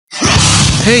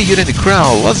Hey Unity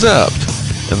crowd, what's up?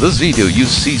 In this video you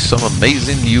see some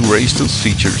amazing new RageTools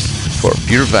features for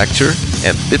pure vector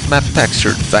and bitmap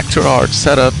textured vector art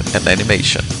setup and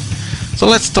animation. So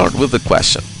let's start with the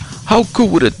question. How cool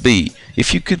would it be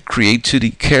if you could create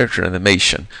 2D character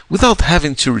animation without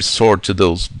having to resort to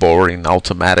those boring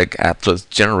automatic atlas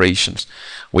generations,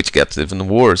 which gets even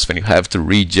worse when you have to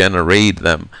regenerate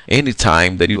them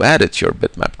anytime that you edit your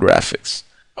bitmap graphics?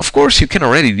 Of course, you can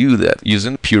already do that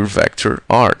using pure vector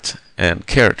art and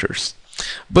characters.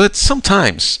 But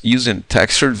sometimes using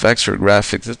textured vector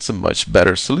graphics is a much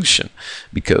better solution,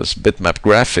 because bitmap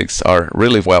graphics are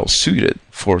really well suited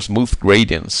for smooth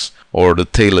gradients or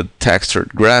detailed textured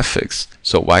graphics,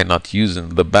 so why not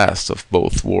using the best of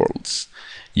both worlds?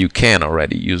 You can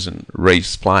already using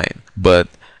RageSpline, but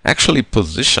actually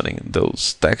positioning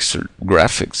those textured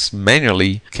graphics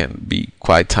manually can be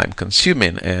quite time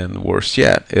consuming, and worse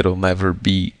yet, it'll never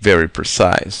be very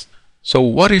precise. So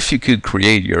what if you could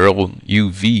create your own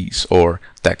UVs or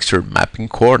texture mapping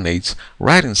coordinates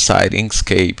right inside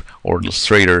Inkscape or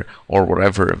Illustrator or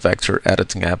whatever vector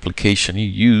editing application you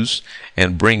use,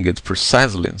 and bring it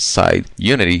precisely inside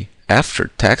Unity after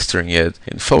texturing it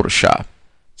in Photoshop?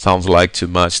 Sounds like too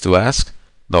much to ask?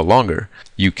 No longer.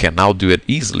 You can now do it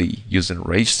easily using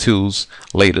RageTools,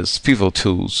 latest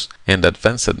Pivotools, and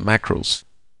advanced macros.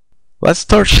 Let's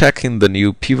start checking the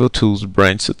new Pivotools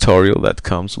branch tutorial that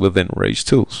comes within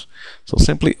RageTools. So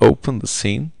simply open the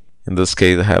scene. In this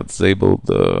case, I have disabled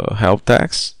the help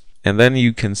tags. And then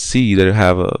you can see that you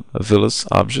have a villus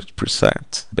object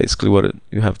preset. Basically what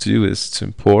you have to do is to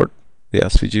import the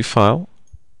SVG file.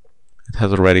 It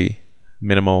has already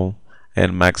minimal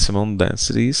and maximum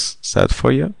densities set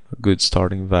for you, good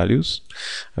starting values.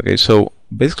 Okay, so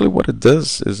basically what it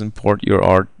does is import your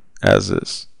art as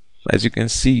is. As you can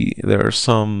see, there are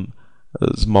some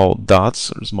small dots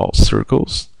or small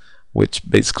circles which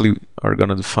basically are going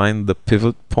to define the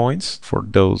pivot points for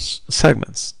those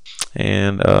segments.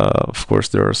 And of course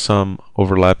there are some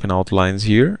overlapping outlines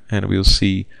here, and we'll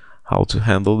see how to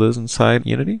handle this inside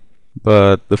Unity.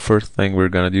 But the first thing we're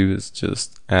going to do is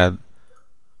just add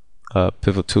a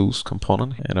Pivotools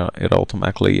component, and it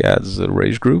automatically adds a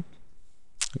Rage group,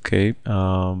 okay,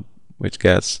 which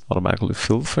gets automatically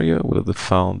filled for you with the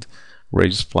found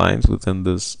Rage splines within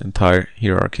this entire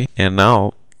hierarchy. And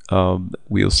now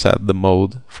we'll set the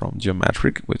mode from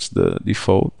geometric, which is the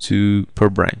default, to per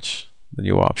branch, the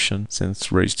new option since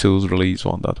RageTools release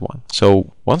 1.1.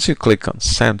 So once you click on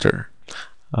center,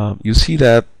 you see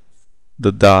that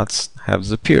the dots have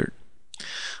disappeared.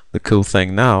 The cool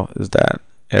thing now is that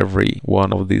every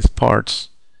one of these parts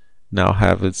now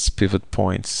have its pivot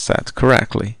points set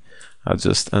correctly. I'll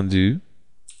just undo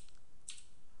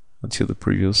until the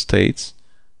previous states,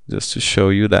 just to show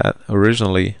you that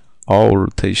originally all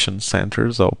rotation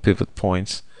centers, all pivot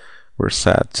points, were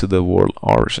set to the world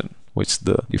origin, which is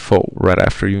the default right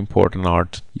after you import an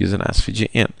art using SVG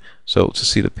in. So to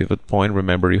see the pivot point,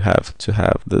 remember you have to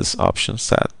have this option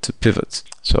set to pivot.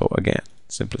 So again,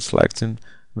 simply selecting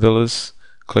villus,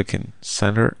 clicking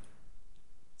center,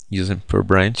 using per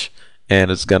branch, and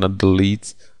it's gonna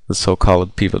delete the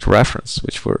so-called pivot reference,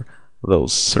 which were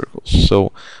those circles.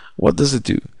 So what does it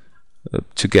do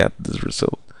to get this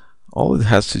result? All it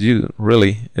has to do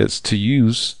really is to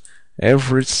use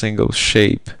every single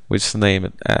shape which is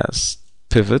named as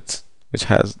pivot, which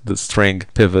has the string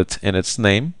pivot in its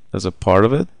name as a part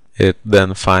of it. It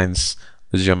then finds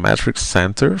the geometric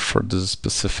center for this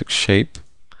specific shape,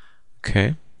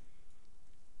 okay,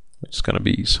 which is going to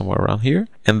be somewhere around here,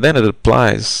 and then it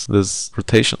applies this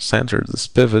rotation center, this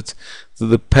pivot, to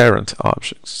the parent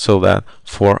object, so that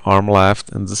for arm left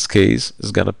in this case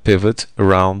is going to pivot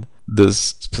around this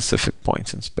specific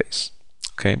point in space.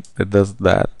 Okay, it does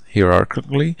that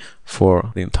hierarchically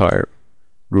for the entire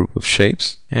group of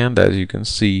shapes, and as you can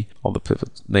see, all the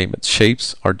pivot named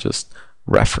shapes are just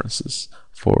references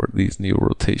for these new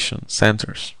rotation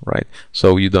centers, right?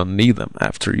 So you don't need them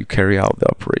after you carry out the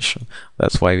operation.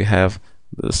 That's why we have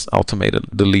this automated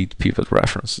delete pivot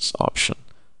references option,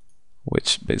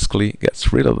 which basically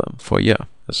gets rid of them for you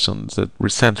as soon as it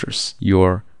recenters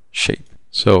your shape.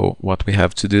 So what we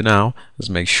have to do now is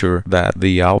make sure that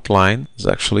the outline is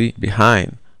actually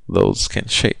behind those skin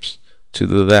shapes. To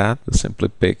do that, we simply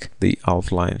pick the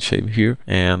outline shape here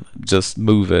and just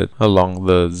move it along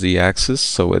the z-axis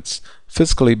so it's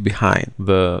physically behind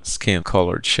the skin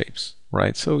colored shapes,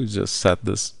 right? So we just set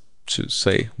this to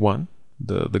say 1,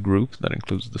 the group that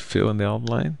includes the fill and the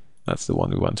outline. That's the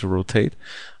one we want to rotate,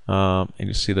 and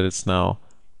you see that it's now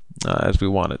as we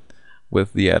want it,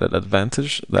 with the added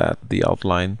advantage that the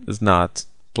outline is not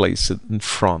place it in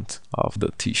front of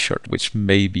the t-shirt, which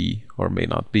may be or may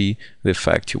not be the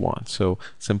effect you want. So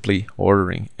simply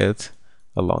ordering it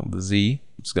along the Z,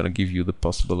 it's going to give you the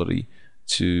possibility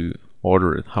to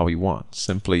order it how you want.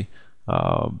 Simply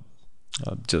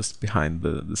just behind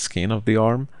the skin of the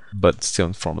arm, but still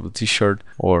in front of the t-shirt,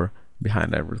 or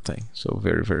behind everything. So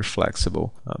very, very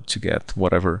flexible to get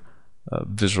whatever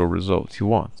visual result you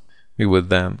want. We would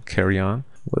then carry on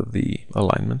with the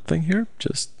alignment thing here,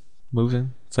 just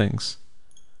moving things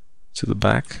to the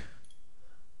back,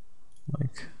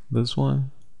 like this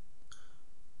one,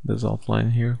 this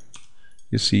outline here.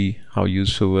 You see how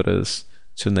useful it is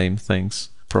to name things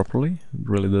properly. It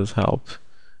really does help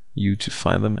you to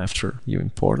find them after you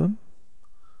import them.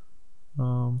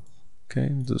 Okay,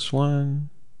 this one.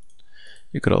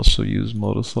 You could also use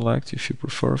modal select if you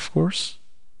prefer, of course.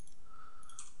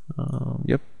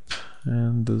 Yep,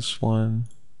 and this one,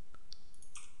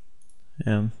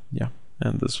 and yeah,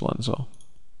 and this one as well.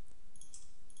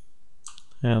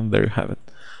 And there you have it.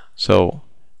 So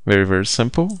very, very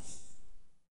simple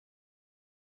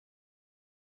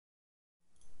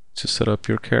to set up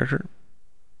your character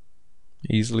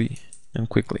easily and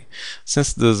quickly.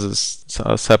 Since this is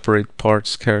a separate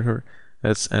parts character,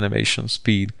 its animation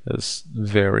speed is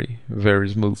very, very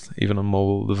smooth, even on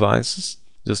mobile devices.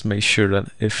 Just make sure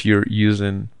that if you're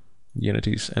using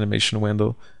Unity's animation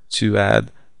window to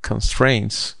add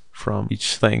constraints from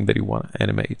each thing that you want to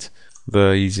animate,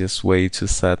 the easiest way to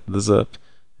set this up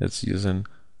is using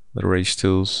the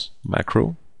RageTools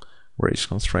macro, Rage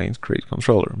constraint, create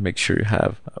controller. Make sure you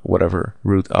have whatever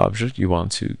root object you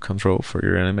want to control for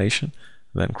your animation,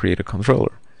 then create a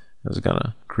controller. It's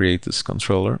gonna create this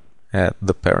controller at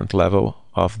the parent level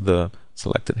of the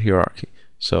selected hierarchy.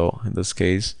 So in this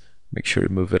case, make sure you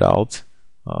move it out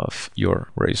of your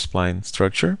Rage spline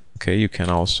structure. Okay, you can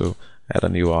also add a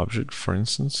new object, for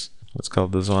instance. Let's call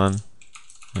this one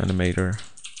animator,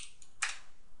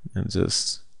 and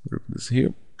just group this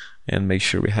here, and make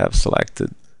sure we have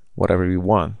selected whatever we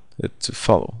want it to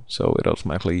follow. So it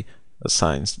automatically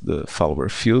assigns the follower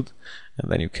field,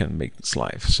 and then you can make this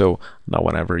live. So now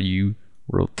whenever you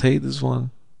rotate this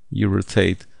one, you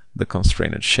rotate the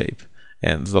constrained shape,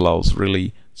 and this allows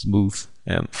really smooth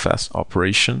and fast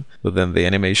operation within the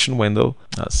animation window,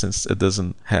 since it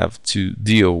doesn't have to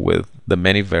deal with the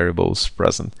many variables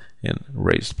present in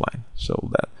Rage spline. So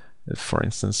that if, for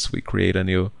instance, we create a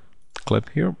new clip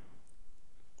here,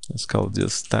 let's call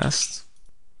this test,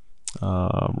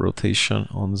 rotation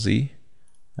on Z,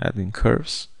 adding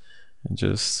curves, and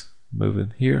just move it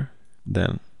here,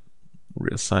 then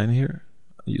reassign here.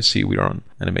 You see we are on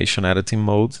animation editing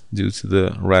mode due to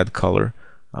the red color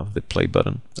of the play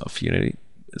button of Unity,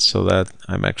 so that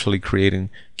I'm actually creating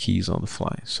keys on the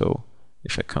fly. So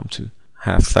if I come to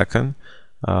half second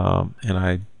and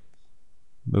I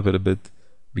move it a bit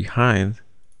behind,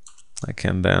 I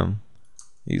can then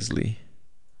easily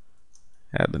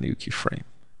add a new keyframe.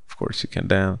 Of course, you can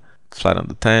then flatten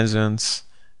the tangents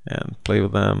and play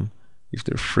with them. If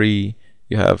they're free,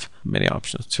 you have many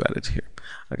options to edit here.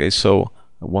 Okay, so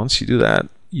once you do that,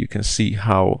 you can see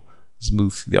how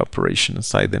smooth the operation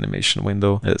inside the animation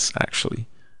window is actually.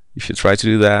 If you try to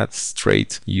do that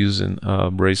straight using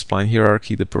Rage spline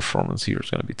hierarchy, the performance here is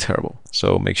going to be terrible.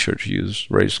 So make sure to use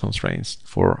Rage constraints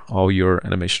for all your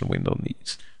animation window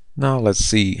needs. Now let's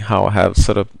see how I have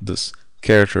set up this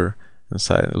character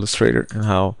inside Illustrator and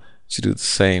how to do the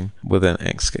same within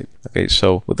Inkscape. Okay,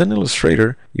 so within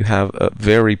Illustrator, you have a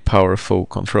very powerful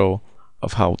control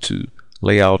of how to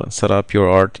lay out and set up your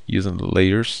art using the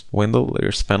layers window,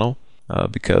 layers panel,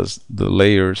 because the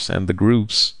layers and the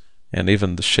groups and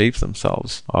even the shapes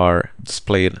themselves are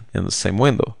displayed in the same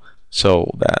window.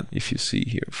 So that if you see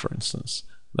here, for instance,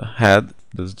 the head,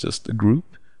 this is just a group,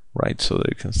 right? So that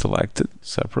you can select it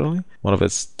separately. One of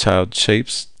its child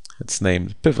shapes, it's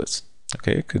named pivots.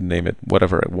 Okay, I could name it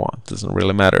whatever I want. Doesn't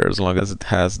really matter, as long as it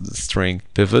has the string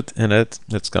pivot in it,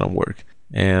 it's gonna work.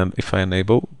 And if I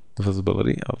enable the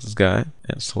visibility of this guy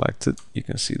and select it, you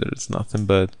can see that it's nothing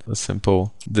but a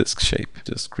simple disc shape,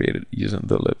 just created using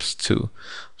the ellipse tool.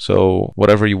 So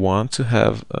whatever you want to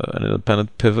have an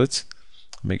independent pivot,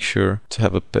 make sure to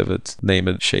have a pivot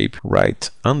named shape right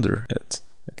under it.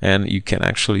 And you can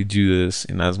actually do this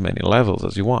in as many levels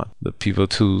as you want. The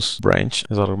Pivotools branch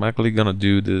is automatically gonna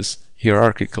do this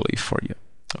hierarchically for you.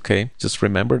 Okay, just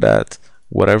remember that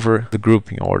whatever the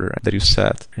grouping order that you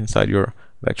set inside your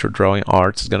vector drawing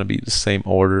art is going to be the same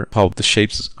order how the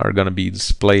shapes are going to be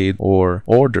displayed or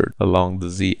ordered along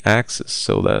the z-axis.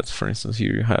 So that, for instance,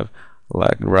 here you have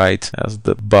like right as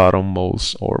the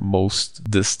bottommost or most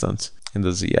distant in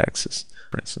the z-axis.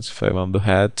 For instance, if I want the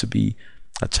head to be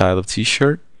a child of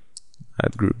t-shirt,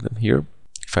 I'd group them here.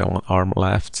 If I want arm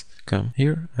left, come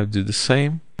here, I'd do the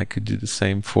same. I could do the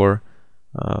same for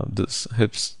this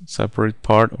hips separate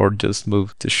part, or just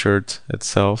move the shirt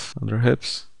itself under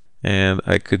hips. And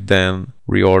I could then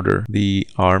reorder the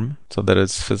arm so that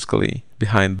it's physically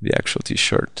behind the actual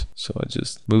t-shirt. So I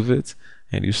just move it,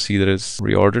 and you see that it's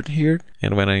reordered here.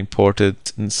 And when I import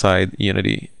it inside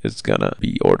Unity, it's gonna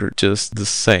be ordered just the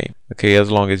same. Okay, as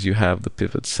long as you have the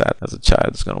pivot set as a child,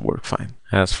 it's gonna work fine.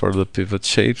 As for the pivot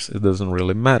shapes, it doesn't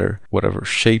really matter. Whatever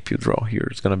shape you draw here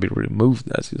is gonna be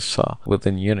removed, as you saw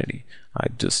within Unity. I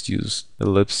just use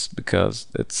ellipse because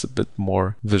it's a bit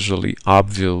more visually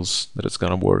obvious that it's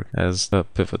gonna work as a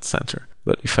pivot center.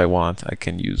 But if I want, I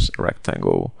can use a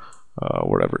rectangle,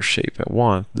 whatever shape I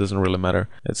want, doesn't really matter.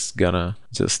 It's gonna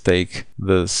just take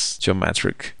this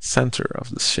geometric center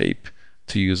of the shape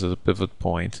to use as a pivot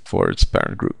point for its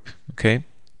parent group. Okay,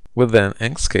 within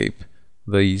Inkscape,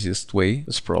 the easiest way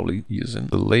is probably using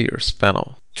the layers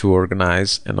panel to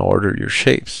organize and order your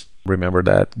shapes. Remember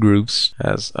that groups,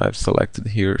 as I've selected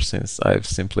here, since I've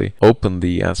simply opened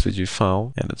the SVG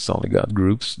file and it's only got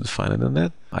groups defined in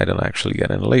it, I don't actually get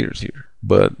any layers here.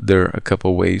 But there are a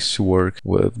couple ways to work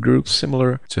with groups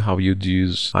similar to how you'd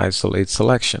use isolate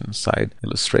selection inside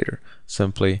Illustrator.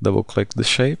 Simply double click the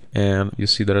shape and you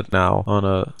see that it's now on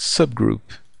a subgroup,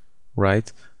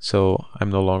 right? So I'm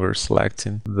no longer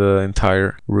selecting the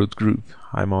entire root group.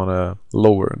 I'm on a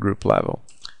lower group level.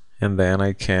 And then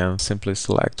I can simply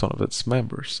select one of its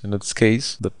members. In this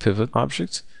case, the pivot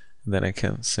object. And then I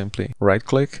can simply right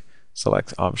click,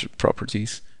 select object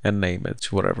properties, and name it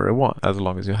to whatever I want. As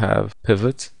long as you have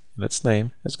pivot in its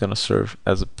name, it's going to serve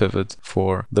as a pivot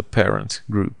for the parent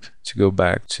group. To go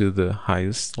back to the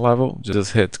highest level,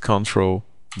 just hit Ctrl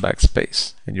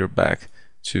backspace and you're back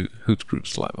to root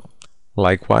groups level.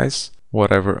 Likewise,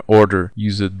 whatever order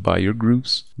used by your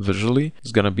groups visually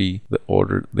is going to be the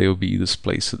order they will be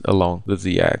displayed along the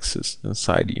z-axis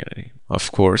inside Unity. Of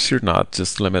course, you're not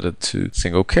just limited to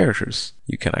single characters.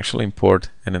 You can actually import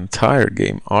an entire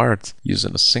game art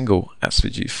using a single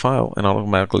SVG file and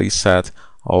automatically set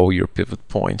all your pivot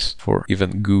points for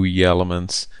even GUI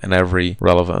elements and every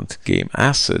relevant game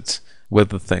asset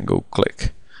with a single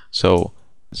click. So,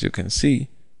 as you can see,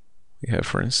 we have,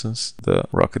 for instance, the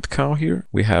rocket cow here.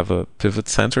 We have a pivot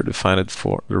center defined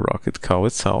for the rocket cow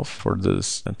itself for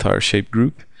this entire shape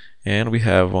group. And we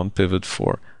have one pivot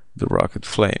for the rocket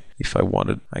flame. If I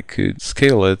wanted, I could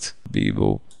scale it, be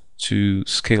able to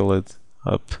scale it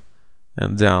up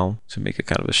and down to make a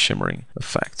kind of a shimmering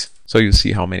effect. So you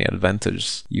see how many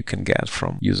advantages you can get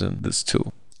from using this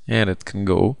tool. And it can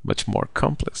go much more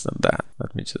complex than that.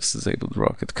 Let me just disable the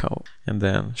rocket cow and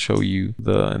then show you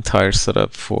the entire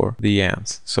setup for the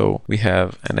ant. So we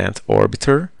have an ant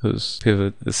orbiter whose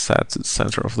pivot is set to the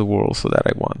center of the world so that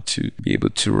I want to be able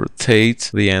to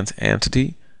rotate the ant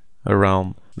entity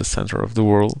around the center of the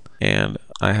world. And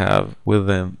I have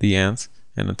within the ant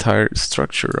an entire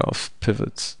structure of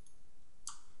pivots.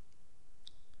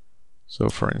 So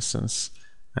for instance,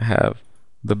 I have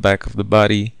the back of the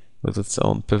body with its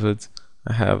own pivot.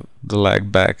 I have the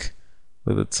leg back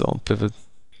with its own pivot,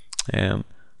 and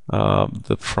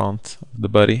the front of the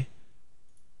body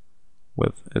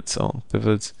with its own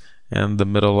pivot, and the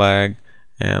middle leg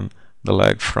and the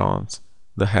leg front,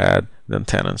 the head, the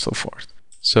antenna, and so forth.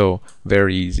 So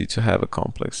very easy to have a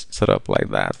complex setup like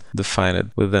that defined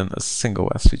within a single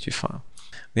SVG file.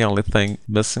 The only thing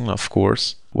missing, of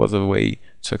course, was a way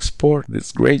to export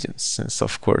these gradients, since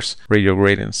of course radial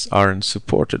gradients aren't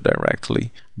supported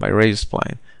directly by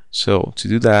RageSpline. So to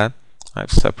do that,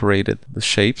 I've separated the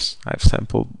shapes, I've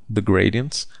sampled the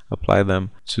gradients, applied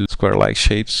them to square-like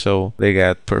shapes so they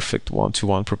get perfect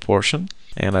 1-to-1 proportion,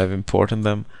 and I've imported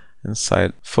them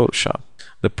inside Photoshop.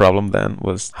 The problem then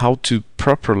was how to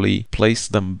properly place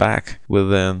them back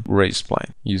within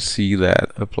RageSpline. You see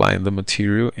that applying the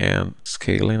material and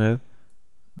scaling it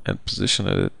and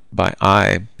positioning it by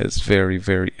eye is very,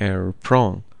 very error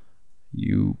prone.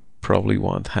 You probably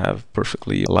won't have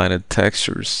perfectly aligned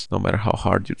textures no matter how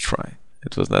hard you try.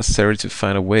 It was necessary to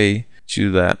find a way to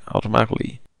do that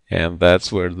automatically, and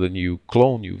that's where the new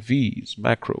Clone UVs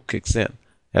macro kicks in,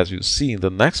 as you'll see in the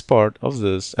next part of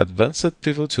this advanced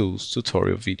Pivotools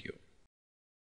tutorial video.